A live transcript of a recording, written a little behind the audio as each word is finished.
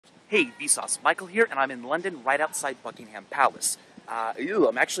Hey, Vsauce, Michael here, and I'm in London right outside Buckingham Palace.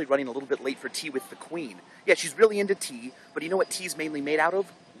 I'm actually running a little bit late for tea with the Queen. Yeah, she's really into tea, but you know what tea's mainly made out of?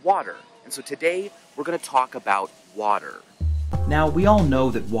 Water. And so today, we're going to talk about water. Now, we all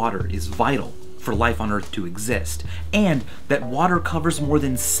know that water is vital for life on Earth to exist, and that water covers more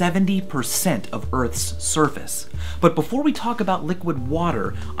than 70% of Earth's surface. But before we talk about liquid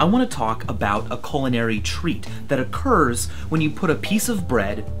water, I want to talk about a culinary treat that occurs when you put a piece of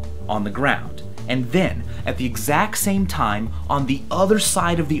bread on the ground, and then at the exact same time on the other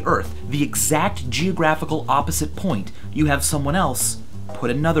side of the Earth, the exact geographical opposite point, you have someone else put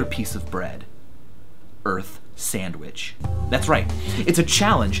another piece of bread. Earth sandwich. That's right, it's a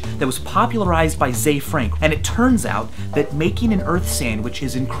challenge that was popularized by Ze Frank, and it turns out that making an Earth sandwich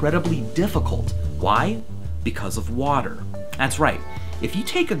is incredibly difficult. Why? Because of water. That's right, if you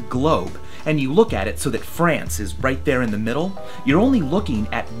take a globe and you look at it so that France is right there in the middle, you're only looking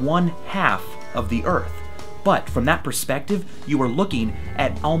at 1/2 of the Earth. But from that perspective, you are looking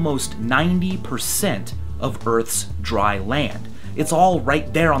at almost 90% of Earth's dry land. It's all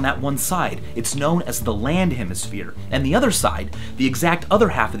right there on that one side. It's known as the land hemisphere. And the other side, the exact other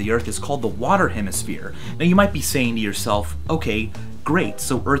half of the Earth, is called the water hemisphere. Now you might be saying to yourself, okay, great,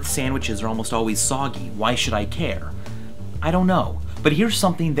 so Earth sandwiches are almost always soggy. Why should I care? I don't know. But here's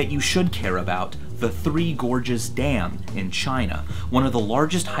something that you should care about: the Three Gorges Dam in China, one of the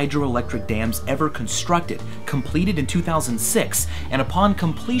largest hydroelectric dams ever constructed, completed in 2006, and upon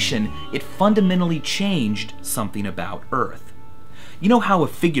completion, it fundamentally changed something about Earth. You know how a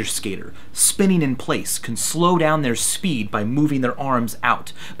figure skater, spinning in place, can slow down their speed by moving their arms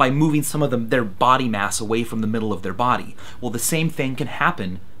out, by moving some of their body mass away from the middle of their body? Well, the same thing can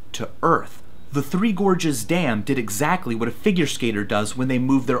happen to Earth. The Three Gorges Dam did exactly what a figure skater does when they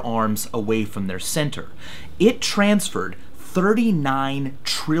move their arms away from their center. It transferred 39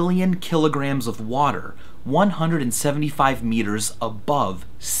 trillion kilograms of water 175 meters above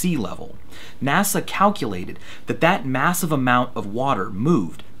sea level. NASA calculated that that massive amount of water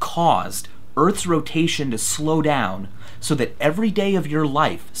caused Earth's rotation to slow down, so that every day of your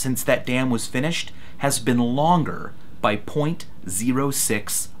life since that dam was finished has been longer by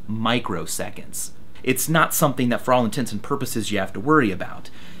 0.06 microseconds. It's not something that for all intents and purposes you have to worry about.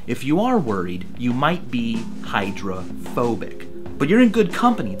 If you are worried, you might be hydrophobic. But you're in good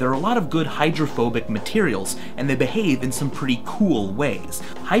company. There are a lot of good hydrophobic materials, and they behave in some pretty cool ways.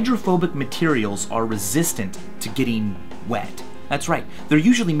 Hydrophobic materials are resistant to getting wet. That's right, they're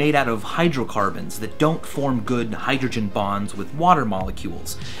usually made out of hydrocarbons that don't form good hydrogen bonds with water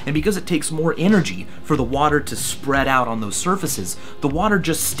molecules. And because it takes more energy for the water to spread out on those surfaces, the water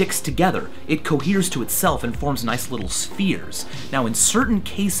just sticks together. It coheres to itself and forms nice little spheres. Now, in certain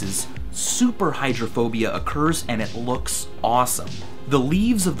cases, superhydrophobia occurs and it looks awesome. The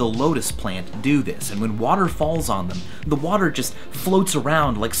leaves of the lotus plant do this, and when water falls on them, the water just floats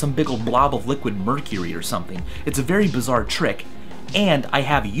around like some big old blob of liquid mercury or something. It's a very bizarre trick, and I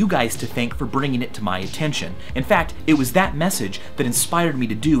have you guys to thank for bringing it to my attention. In fact, it was that message that inspired me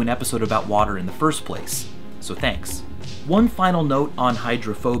to do an episode about water in the first place. So thanks. One final note on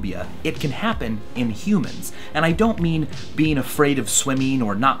hydrophobia: it can happen in humans. And I don't mean being afraid of swimming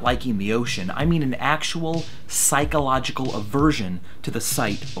or not liking the ocean. I mean an actual psychological aversion to the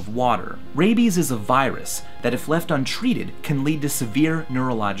sight of water. Rabies is a virus that, if left untreated, can lead to severe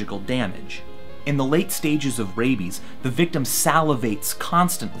neurological damage. In the late stages of rabies, the victim salivates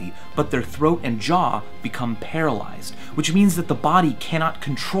constantly, but their throat and jaw become paralyzed, which means that the body cannot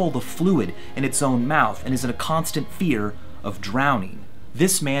control the fluid in its own mouth and is in a constant fear of drowning.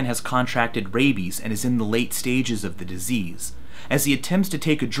 This man has contracted rabies and is in the late stages of the disease. As he attempts to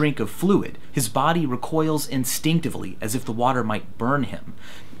take a drink of fluid, his body recoils instinctively as if the water might burn him.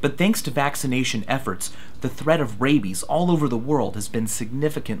 But thanks to vaccination efforts, the threat of rabies all over the world has been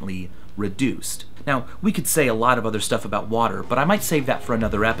significantly reduced. Now, we could say a lot of other stuff about water, but I might save that for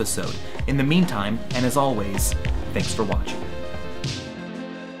another episode. In the meantime, and as always, thanks for watching.